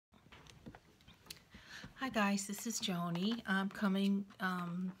Hi guys, this is Joni. I'm coming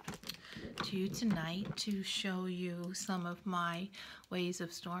to you tonight to show you some of my ways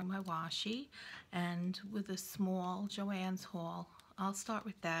of storing my washi, and with a small Joann's haul. I'll start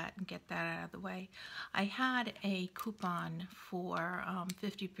with that and get that out of the way. I had a coupon for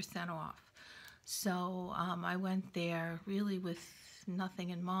 50% off, so I went there really with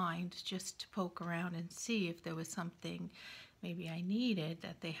nothing in mind, just to poke around and see if there was something maybe I needed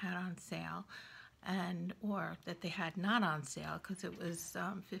that they had on sale, and or that they had not on sale, because it was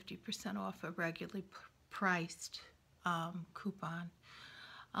 50% off a regularly priced coupon.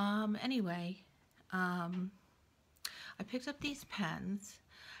 Anyway, I picked up these pens,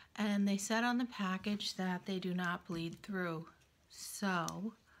 and they said on the package that they do not bleed through.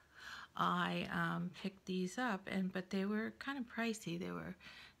 So I picked these up, but they were kind of pricey. They were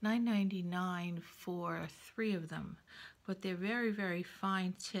 $9.99 for 3 of them, but they're very, very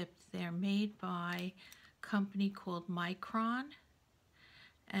fine tipped. They're made by a company called Micron,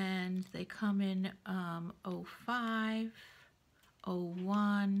 and they come in 05,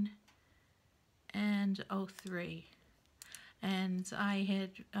 01, and 03. And I had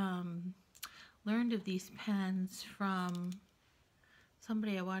learned of these pens from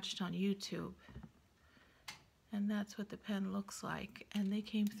somebody I watched on YouTube, and that's what the pen looks like. And they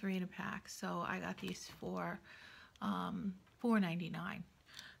came 3 in a pack, so I got these for $4.99.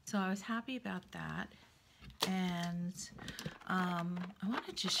 So I was happy about that. And I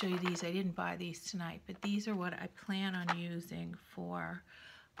wanted to show you these. I didn't buy these tonight, but these are what I plan on using for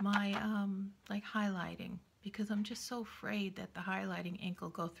my like highlighting, because I'm just so afraid that the highlighting ink will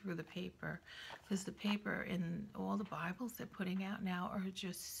go through the paper, because the paper in all the Bibles they're putting out now are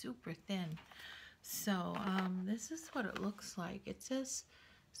just super thin. So this is what it looks like. It says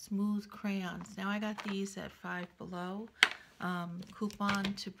smooth crayons. Now I got these at Five Below.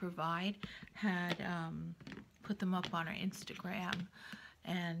 Coupon to Provide had put them up on her Instagram,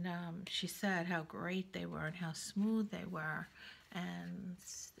 and she said how great they were and how smooth they were. And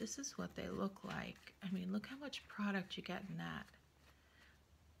this is what they look like. I mean, look how much product you get in that.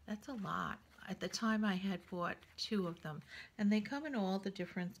 That's a lot. At the time I had bought 2 of them, and they come in all the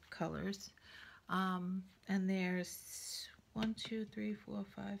different colors. And there's 1, 2, 3, 4,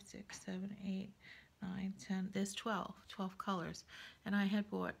 5, 6, 7, 8, 9, 10. There's 12 colors, and I had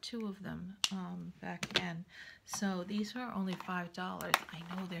bought 2 of them back then. So these are only $5.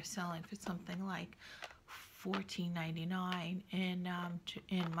 I know they're selling for something like $14.99 in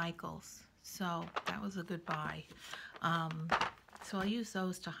Michael's, so that was a good buy. So I'll use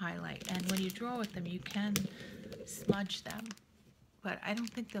those to highlight, and when you draw with them you can smudge them, but I don't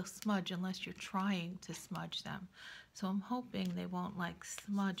think they'll smudge unless you're trying to smudge them. So I'm hoping they won't like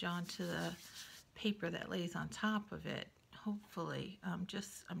smudge onto the paper that lays on top of it. Hopefully. I'm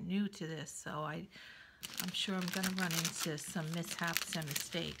new to this, so I'm sure I'm going to run into some mishaps and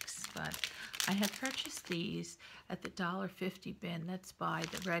mistakes. But I had purchased these at the $1.50 bin that's by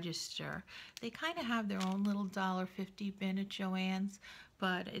the register. They kind of have their own little $1.50 bin at Joann's,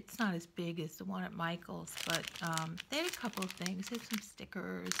 but it's not as big as the one at Michael's. But they had a couple of things. They have some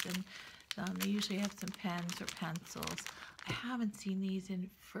stickers, and they usually have some pens or pencils. I haven't seen these in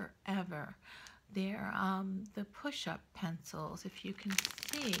forever. They're the push-up pencils. If you can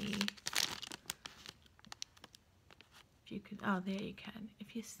see, oh, there you can.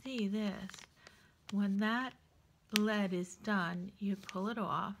 If you see this, when that lead is done, you pull it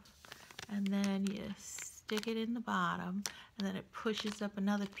off, and then you stick it in the bottom, and then it pushes up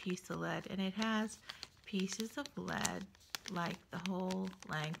another piece of lead, and it has pieces of lead like the whole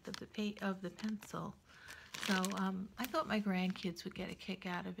length of the pencil. So I thought my grandkids would get a kick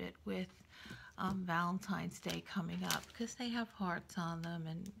out of it with Valentine's Day coming up, because they have hearts on them,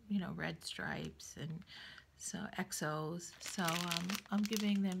 and red stripes, and so XOs. So I'm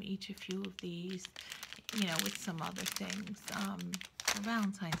giving them each a few of these, with some other things for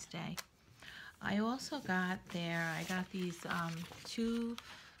Valentine's Day. I also got these 2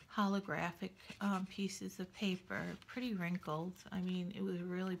 holographic pieces of paper, pretty wrinkled. I mean, it was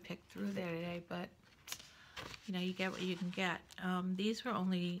really picked through there today, but you get what you can get. These were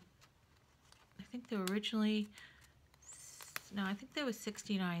only, I think they were originally, no, I think they were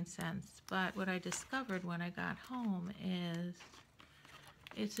 69 cents. But what I discovered when I got home is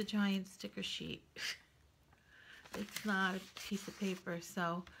it's a giant sticker sheet. It's not a piece of paper,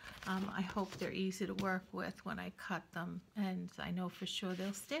 so I hope they're easy to work with when I cut them, and I know for sure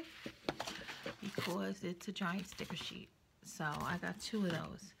they'll stick because it's a giant sticker sheet. So I got 2 of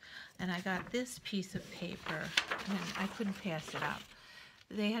those, and I got this piece of paper, and I couldn't pass it up.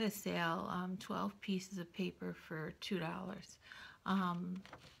 They had a sale, 12 pieces of paper for $2.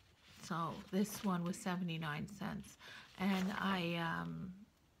 So this one was 79 cents. And I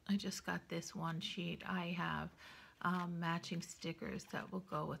just got this one sheet. I have matching stickers that will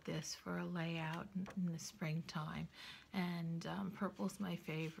go with this for a layout in the springtime. And purple's my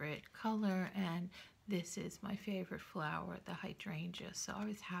favorite color, and this is my favorite flower, the hydrangea. So I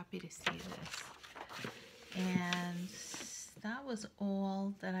was happy to see this. And that was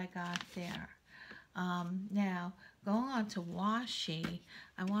all that I got there. Now, going on to washi,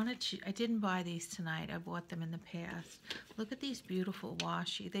 I didn't buy these tonight. I bought them in the past. Look at these beautiful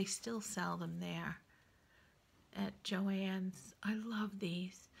washi. They still sell them there at Joanne's. I love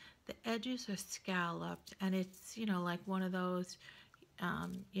these. The edges are scalloped, and it's, you know, like one of those,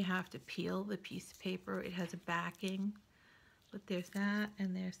 you have to peel the piece of paper. It has a backing, but there's that,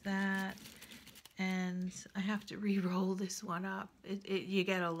 and there's that. And I have to re-roll this one up. You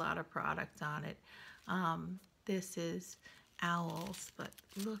get a lot of product on it. This is owls, but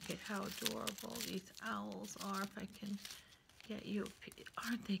look at how adorable these owls are. If I can get you,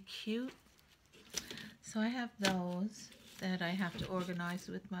 aren't they cute? So I have those that I have to organize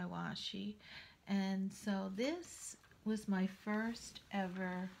with my washi. And so this was my first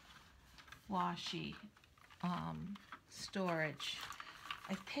ever washi storage.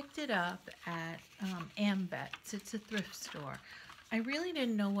 I picked it up at Ambets. It's a thrift store. I really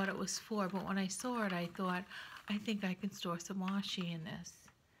didn't know what it was for, but when I saw it, I thought, I think I can store some washi in this.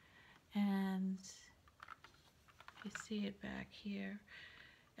 And you see it back here.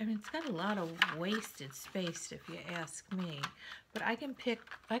 I mean, it's got a lot of wasted space, if you ask me. But I can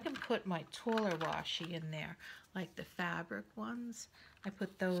put my taller washi in there, like the fabric ones. I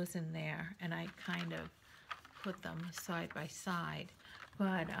put those in there, and I kind of put them side by side.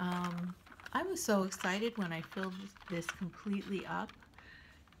 But I was so excited when I filled this completely up,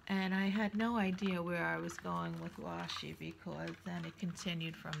 and I had no idea where I was going with washi, because then it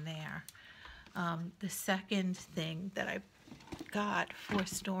continued from there. The second thing that I got for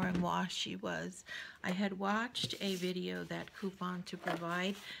storing washi was, I had watched a video that Coupon to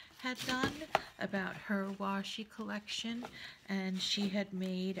Provide had done about her washi collection, and she had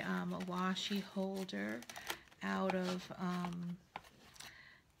made a washi holder out of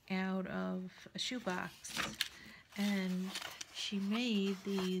a shoebox, and she made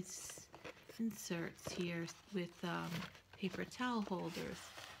these inserts here with paper towel holders,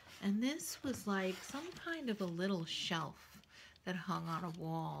 and this was like some kind of a little shelf that hung on a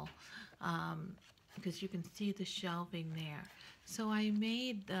wall, because you can see the shelving there. So I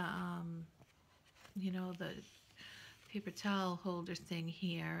made the you know, the paper towel holder thing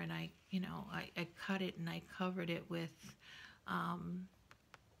here, and I cut it and I covered it with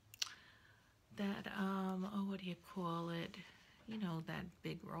that oh, what do you call it, you know, that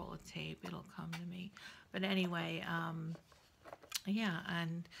big roll of tape. It'll come to me. But anyway, yeah,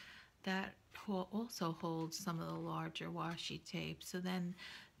 and that also holds some of the larger washi tape. So then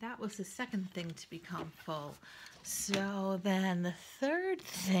that was the second thing to become full. So then the third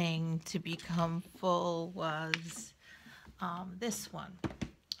thing to become full was this one.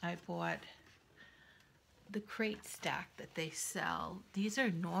 I bought the crate stack that they sell. These are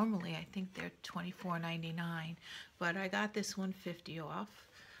normally, I think they're $24.99, but I got this one 50 off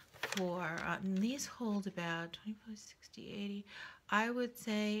for, and these hold about 25, 60, 80. I would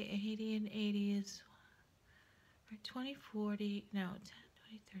say 80 and 80 is, or 20, 40, no, 10,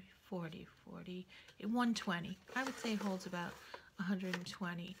 20, 30, 40, 40, 120. I would say it holds about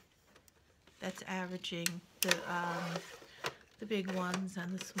 120. That's averaging the big ones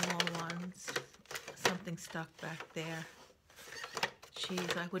and the small ones. Something stuck back there.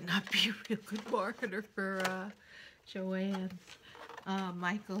 Jeez, I would not be a real good marketer for Joanne.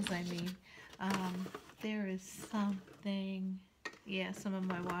 Michael's, I mean. There is something. Yeah, some of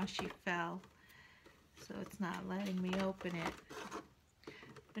my washi fell, so it's not letting me open it.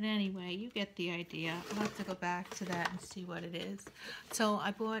 But anyway, you get the idea. I'll have to go back to that and see what it is. So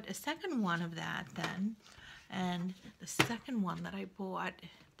I bought a second one of that then. And the second one that I bought,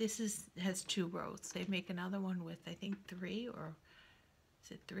 this has 2 rows. They make another one with, I think, 3, or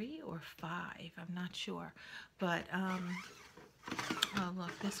is it 3 or 5? I'm not sure. But, oh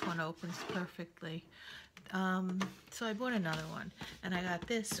look, this one opens perfectly. So I bought another one, and I got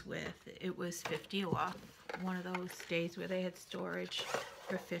this with, it was 50 off. One of those days where they had storage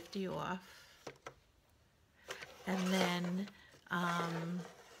for 50 off. And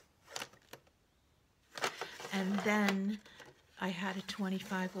then I had a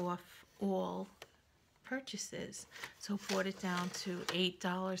 25 off all purchases, so brought it down to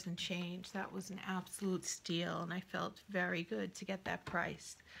 $8 and change. That was an absolute steal, and I felt very good to get that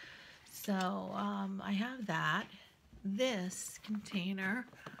price. So I have that. This container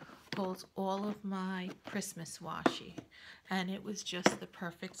holds all of my Christmas washi, and it was just the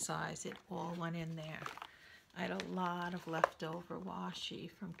perfect size. It all went in there. I had a lot of leftover washi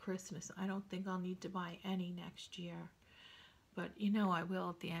from Christmas. I don't think I'll need to buy any next year, but you know I will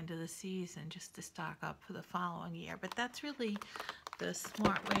at the end of the season just to stock up for the following year. But that's really the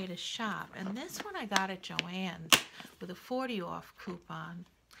smart way to shop. And this one I got at Joann's with a 40 off coupon.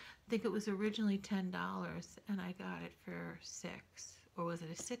 I think it was originally $10 and I got it for $6. Or was it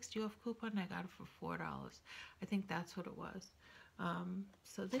a 60 off coupon? I got it for $4. I think that's what it was.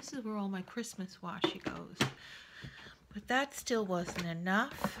 So this is where all my Christmas washi goes. But that still wasn't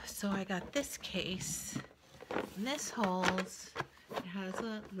enough, so I got this case. And this holds, it has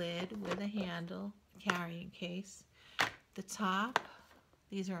a lid with a handle, carrying case. The top,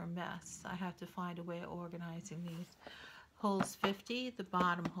 these are a mess. I have to find a way of organizing these. Holds 50, the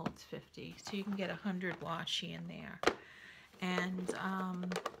bottom holds 50. So you can get 100 washi in there. And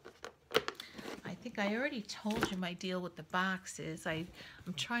I think I already told you my deal with the boxes. I'm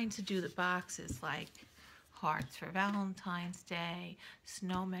trying to do the boxes like hearts for Valentine's Day,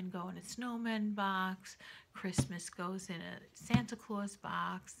 snowmen go in a snowman box, Christmas goes in a Santa Claus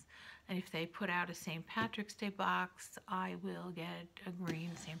box, and if they put out a St. Patrick's Day box, I will get a green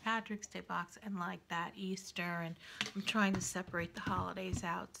St. Patrick's Day box, and like that, Easter, and I'm trying to separate the holidays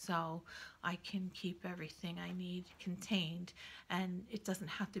out so I can keep everything I need contained, and it doesn't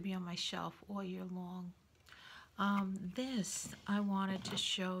have to be on my shelf all year long. This I wanted to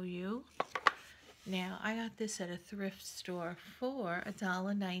show you. Now, I got this at a thrift store for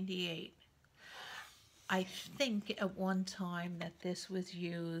 $1.98. I think at one time that this was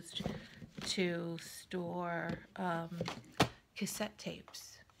used to store cassette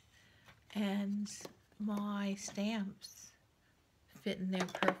tapes. And my stamps fit in there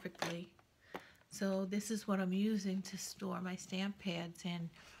perfectly. So this is what I'm using to store my stamp pads in.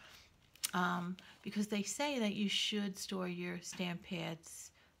 Because they say that you should store your stamp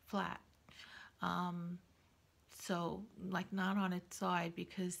pads flat. So like not on its side,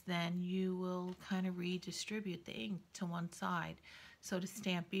 because then you will kind of redistribute the ink to one side. So to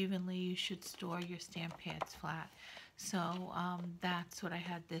stamp evenly, you should store your stamp pads flat. So that's what I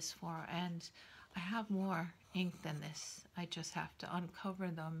had this for, and I have more ink than this. I just have to uncover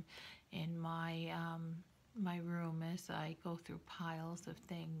them in my my room as I go through piles of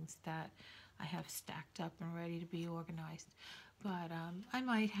things that I have stacked up and ready to be organized. But I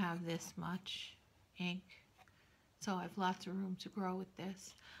might have this much ink, so I have lots of room to grow with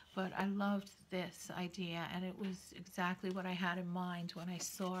this. But I loved this idea, and it was exactly what I had in mind when I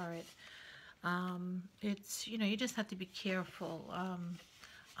saw it. It's, you know, you just have to be careful.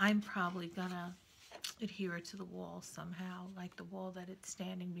 I'm probably gonna adhere it to the wall somehow, like the wall that it's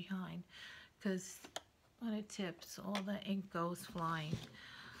standing behind, because when it tips, all the ink goes flying.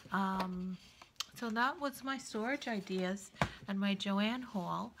 So that was my storage ideas and my Joanne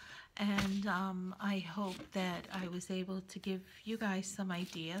haul, and I hope that I was able to give you guys some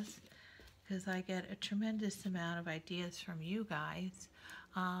ideas, because I get a tremendous amount of ideas from you guys.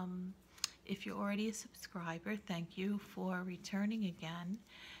 If you're already a subscriber, thank you for returning again,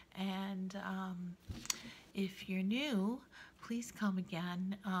 and if you're new, please come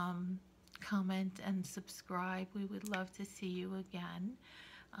again, comment and subscribe. We would love to see you again.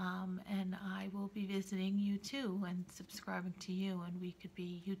 And I will be visiting you too and subscribing to you, and we could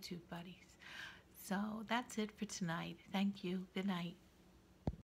be YouTube buddies. So that's it for tonight. Thank you. Good night.